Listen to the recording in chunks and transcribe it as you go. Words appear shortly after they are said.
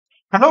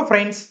Hello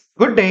friends,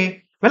 good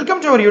day.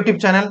 Welcome to our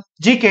YouTube channel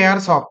GKR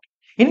Soft.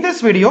 In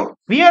this video,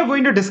 we are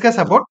going to discuss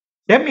about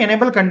DEM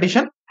Enable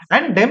Condition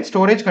and DEM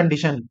Storage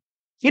Condition.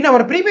 In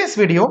our previous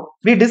video,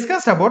 we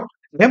discussed about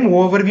DEM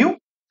Overview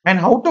and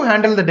how to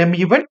handle the DEM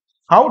event,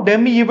 how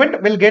DEM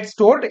event will get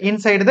stored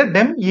inside the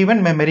DEM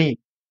event memory.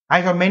 I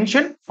have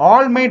mentioned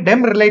all my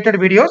DEM related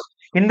videos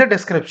in the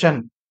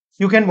description.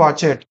 You can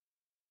watch it.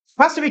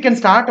 First, we can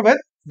start with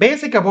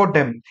basic about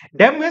DEM.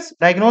 DEM is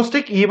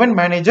Diagnostic Event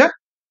Manager.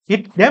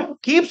 DEM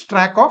keeps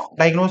track of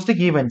diagnostic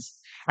events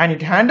and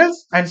it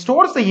handles and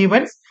stores the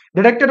events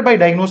detected by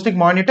diagnostic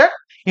monitor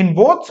in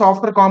both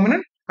software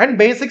component and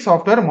basic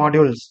software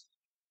modules.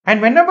 And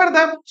whenever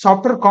the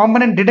software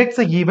component detects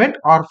an event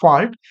or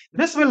fault,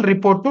 this will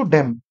report to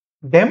DEM.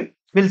 DEM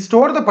will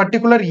store the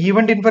particular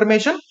event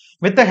information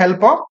with the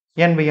help of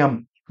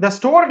NVM. The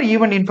stored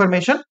event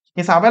information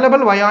is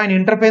available via an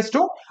interface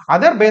to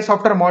other base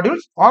software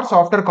modules or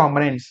software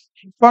components.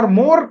 For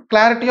more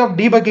clarity of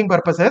debugging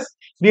purposes,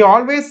 we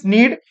always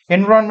need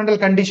environmental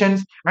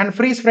conditions and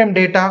freeze frame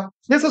data.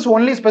 This is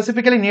only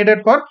specifically needed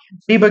for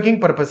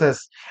debugging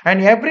purposes.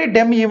 And every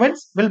DEM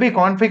events will be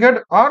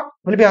configured or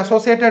will be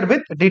associated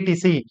with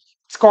DTC.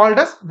 It's called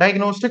as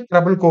diagnostic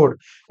trouble code,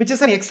 which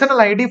is an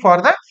external ID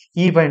for the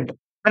event.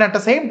 And at the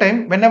same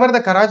time, whenever the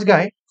garage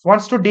guy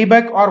wants to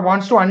debug or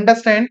wants to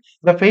understand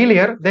the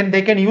failure, then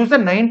they can use the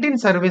 19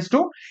 service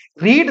to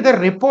read the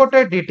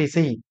reported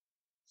DTC.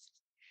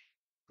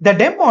 The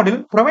DEM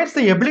module provides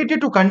the ability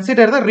to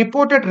consider the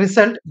reported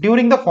result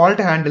during the fault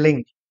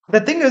handling. The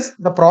thing is,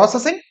 the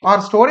processing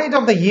or storage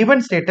of the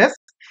event status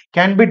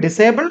can be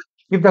disabled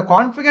if the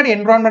configured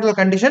environmental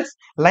conditions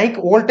like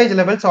voltage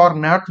levels are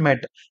not met.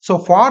 So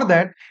for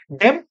that,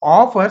 DEM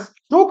offers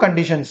two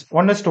conditions.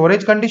 One is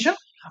storage condition,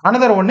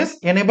 another one is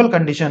enable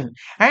condition.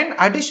 And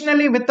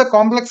additionally, with the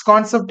complex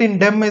concept in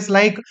DEM is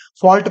like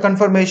fault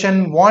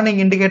confirmation, warning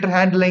indicator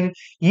handling,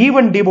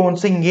 event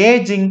debouncing,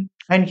 aging,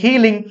 and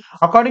healing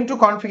according to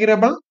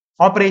configurable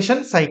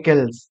operation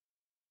cycles.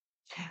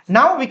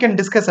 Now we can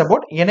discuss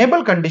about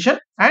enable condition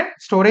and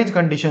storage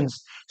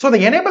conditions. So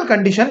the enable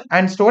condition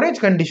and storage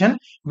condition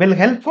will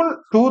helpful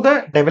to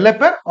the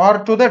developer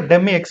or to the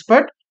DEM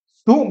expert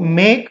to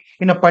make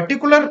in a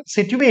particular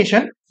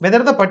situation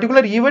whether the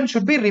particular event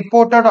should be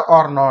reported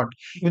or not.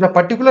 If the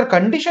particular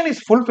condition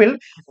is fulfilled,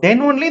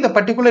 then only the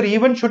particular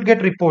event should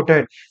get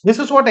reported. This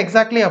is what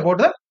exactly about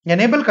the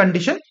enable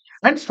condition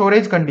and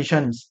storage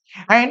conditions.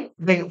 And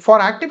for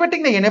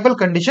activating the enable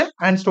condition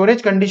and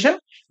storage condition,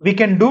 we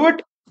can do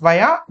it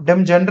via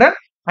DEM general,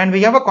 and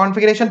we have a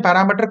configuration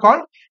parameter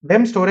called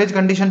DEM storage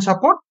condition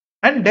support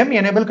and DEM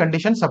enable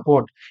condition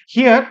support.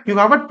 Here you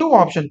have a two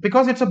options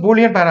because it's a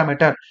boolean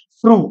parameter.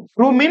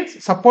 True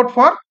means support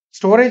for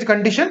storage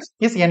conditions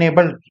is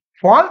enabled.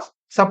 False,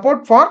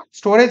 support for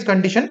storage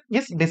condition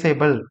is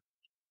disabled.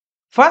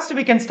 First,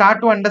 we can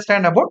start to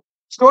understand about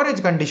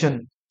storage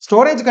condition.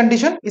 Storage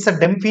condition is a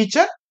DEM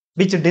feature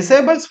which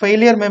disables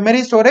failure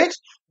memory storage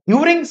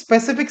during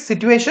specific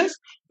situations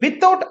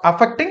without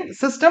affecting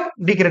system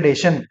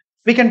degradation.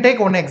 We can take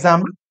one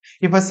example.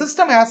 If a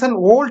system has an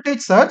voltage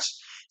surge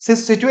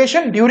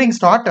situation during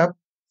startup,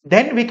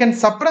 then we can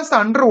suppress the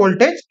under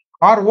voltage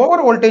or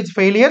over voltage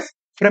failures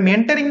from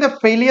entering the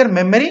failure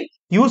memory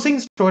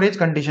using storage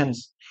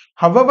conditions.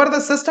 However,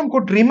 the system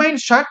could remain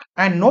shut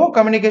and no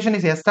communication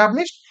is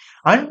established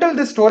until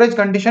the storage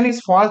condition is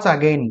false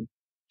again.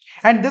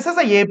 And this is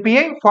a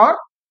API for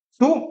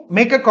to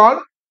make a call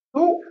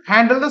to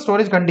handle the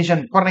storage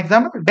condition. For an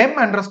example, DEM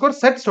underscore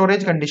set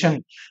storage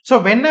condition.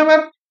 So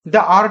whenever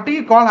the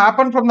RT call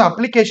happen from the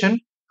application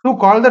to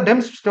call the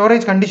DEM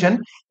storage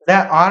condition, the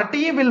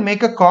RT will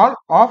make a call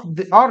of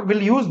or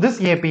will use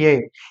this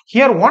API.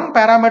 Here one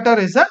parameter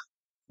is a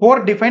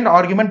core defined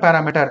argument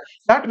parameter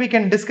that we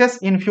can discuss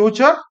in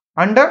future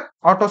under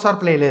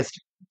Autosar playlist.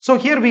 So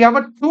here we have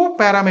a two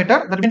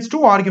parameter, that means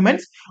two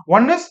arguments.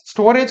 One is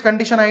storage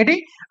condition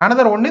ID,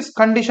 another one is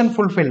condition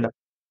fulfilled.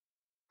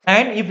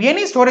 And if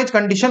any storage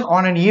condition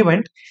on an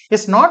event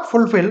is not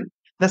fulfilled,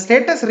 the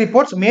status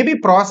reports may be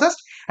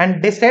processed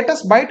and the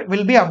status byte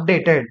will be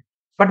updated.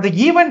 But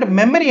the event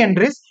memory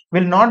entries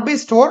will not be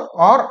stored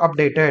or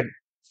updated.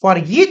 For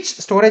each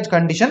storage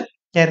condition,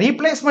 a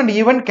replacement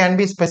event can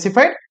be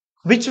specified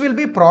which will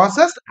be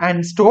processed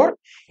and stored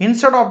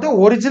instead of the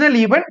original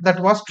event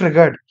that was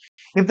triggered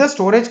if the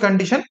storage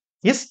condition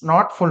is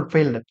not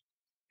fulfilled.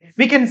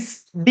 We can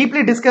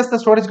deeply discuss the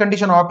storage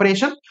condition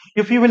operation.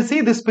 If you will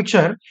see this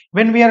picture,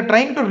 when we are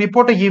trying to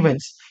report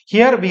events,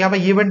 here we have a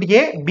event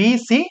A, B,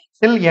 C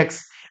till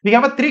X. We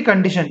have a three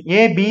condition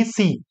A, B,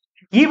 C.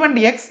 Event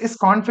X is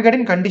configured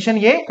in condition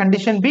A,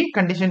 condition B,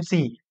 condition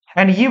C.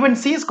 And event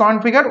C is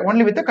configured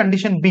only with the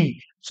condition B.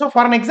 So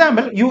for an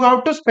example, you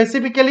have to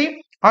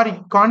specifically or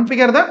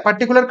configure the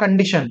particular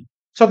condition.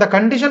 So the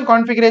condition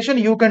configuration,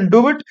 you can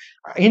do it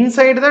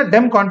inside the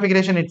DEM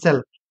configuration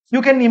itself.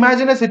 You can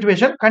imagine a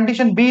situation,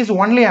 condition B is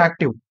only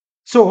active.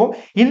 So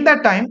in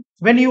that time,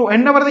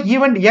 whenever the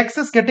event X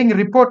is getting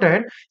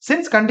reported,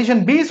 since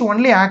condition B is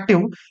only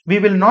active, we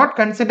will not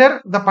consider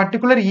the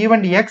particular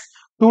event X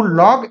to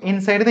log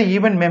inside the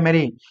event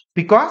memory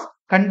because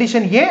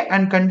condition A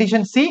and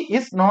condition C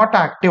is not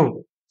active.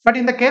 But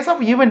in the case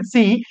of event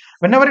C,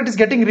 whenever it is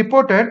getting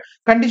reported,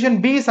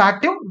 condition B is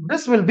active,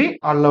 this will be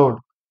allowed.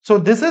 So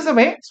this is the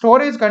way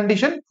storage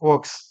condition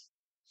works.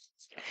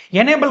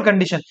 Enable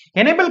condition.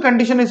 Enable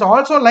condition is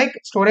also like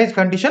storage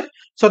condition.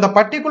 So the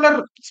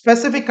particular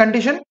specific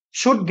condition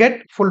should get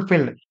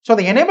fulfilled. So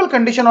the enable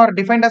condition are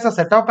defined as a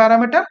set of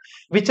parameters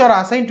which are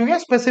assigned to a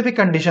specific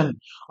condition.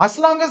 As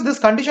long as this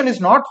condition is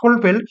not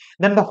fulfilled,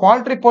 then the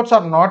fault reports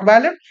are not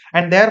valid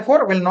and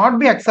therefore will not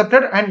be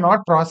accepted and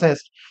not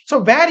processed. So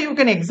where you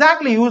can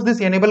exactly use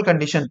this enable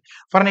condition.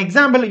 For an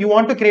example, you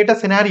want to create a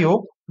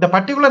scenario, the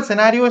particular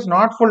scenario is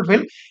not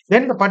fulfilled,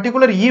 then the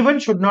particular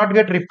event should not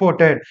get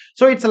reported.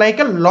 So it's like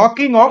a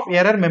locking of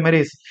error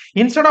memories.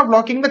 Instead of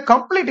locking the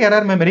complete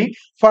error memory,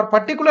 for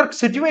particular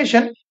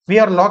situation, we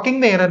are locking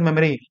the error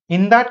memory.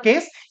 In that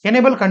case,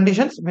 enable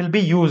conditions will be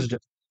used.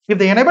 If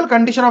the enable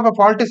condition of a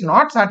fault is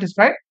not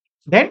satisfied,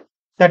 then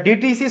the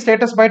DTC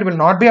status byte will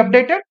not be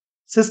updated,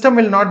 system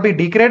will not be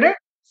degraded,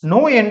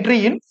 no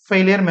entry in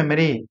failure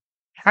memory.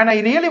 And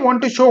I really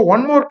want to show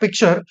one more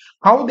picture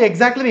how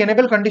exactly the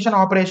enable condition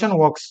operation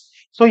works.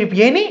 So if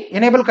any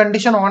enable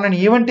condition on an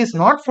event is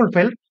not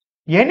fulfilled,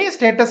 any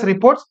status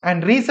reports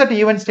and reset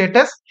event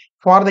status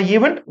for the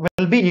event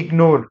will be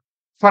ignored.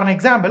 For an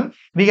example,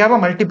 we have a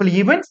multiple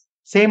events,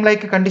 same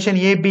like condition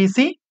A, B,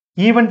 C.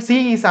 Event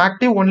C is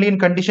active only in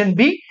condition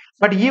B,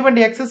 but event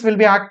X will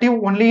be active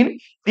only in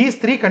these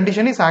three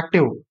condition is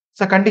active.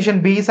 So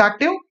condition B is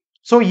active,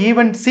 so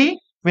event C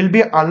will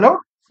be allowed,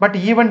 but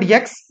event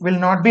X will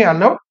not be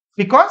allowed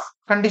because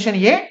condition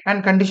A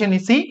and condition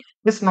C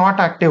is not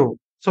active.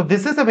 So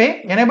this is the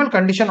way enable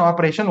condition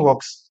operation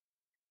works.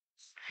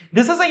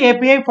 This is an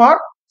API for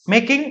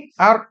making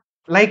or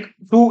like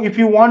to if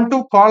you want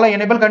to call an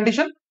enable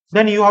condition,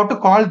 then you have to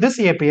call this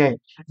API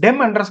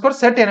DEM underscore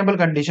set enable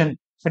condition.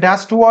 It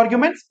has two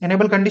arguments,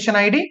 enable condition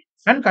ID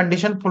and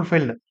condition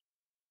fulfilled.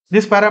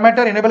 This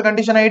parameter enable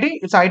condition ID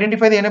is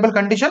identify the enable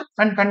condition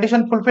and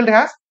condition fulfilled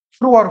has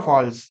true or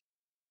false.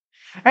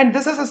 And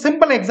this is a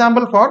simple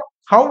example for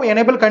how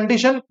enable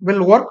condition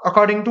will work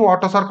according to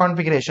Autosar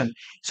configuration.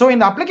 So in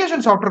the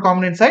application software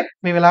component side,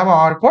 we will have a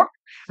R port,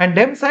 and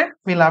DEM side,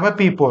 we will have a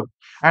P port.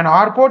 And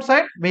R port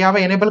side, we have a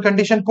enable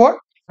condition port,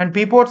 and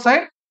P port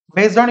side,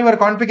 based on your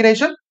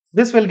configuration,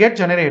 this will get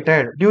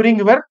generated during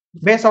your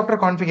base software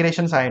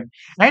configuration side.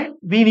 And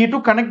we need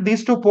to connect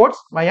these two ports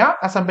via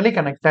assembly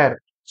connector.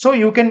 So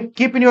you can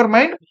keep in your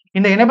mind,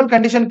 in the enable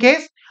condition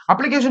case,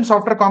 application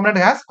software component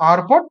has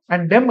R port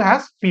and DEM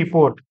has P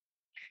port.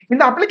 In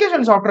the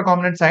application software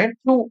component side,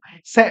 to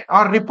set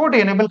or report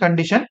enable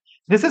condition,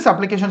 this is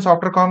application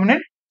software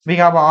component. We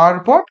have a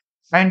R port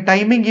and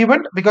timing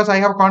event because I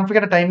have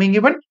configured a timing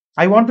event.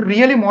 I want to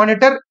really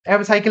monitor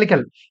a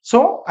cyclical.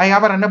 So I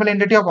have a runnable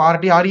entity of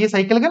RE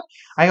cyclical.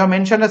 I have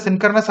mentioned a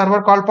synchronous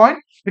server call point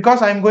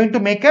because I am going to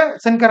make a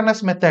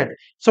synchronous method.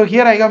 So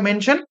here I have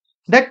mentioned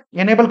that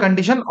enable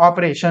condition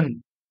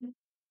operation.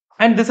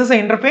 And this is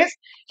an interface.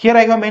 Here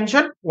I have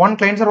mentioned one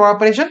client server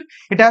operation.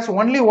 It has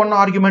only one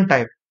argument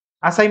type.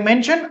 As I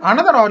mentioned,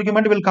 another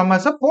argument will come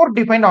as a port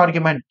defined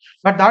argument,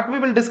 but that we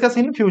will discuss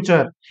in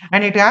future.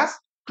 And it has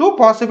two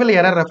possible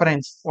error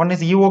reference. One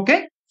is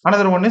EOK,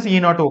 another one is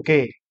E not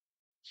OK.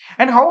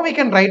 And how we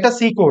can write a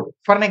C code.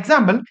 For an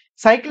example,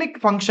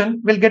 cyclic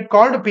function will get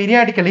called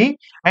periodically,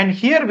 and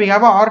here we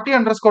have a RT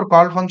underscore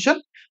call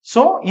function.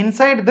 So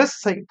inside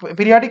this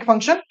periodic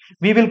function,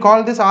 we will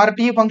call this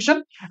RT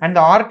function, and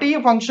the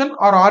RT function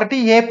or RT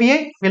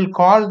API will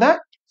call the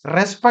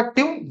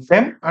respective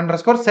DEM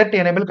underscore set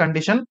enable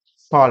condition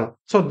call.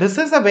 So this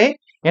is the way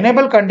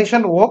enable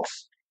condition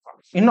works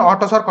in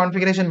Autosar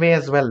configuration way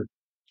as well.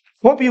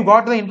 Hope you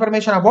got the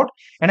information about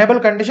enable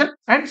condition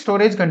and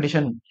storage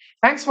condition.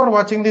 Thanks for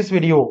watching this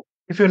video.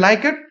 If you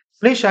like it,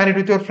 please share it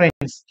with your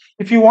friends.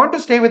 If you want to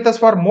stay with us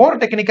for more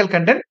technical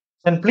content,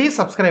 then please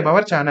subscribe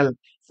our channel.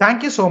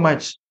 Thank you so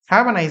much.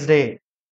 Have a nice day.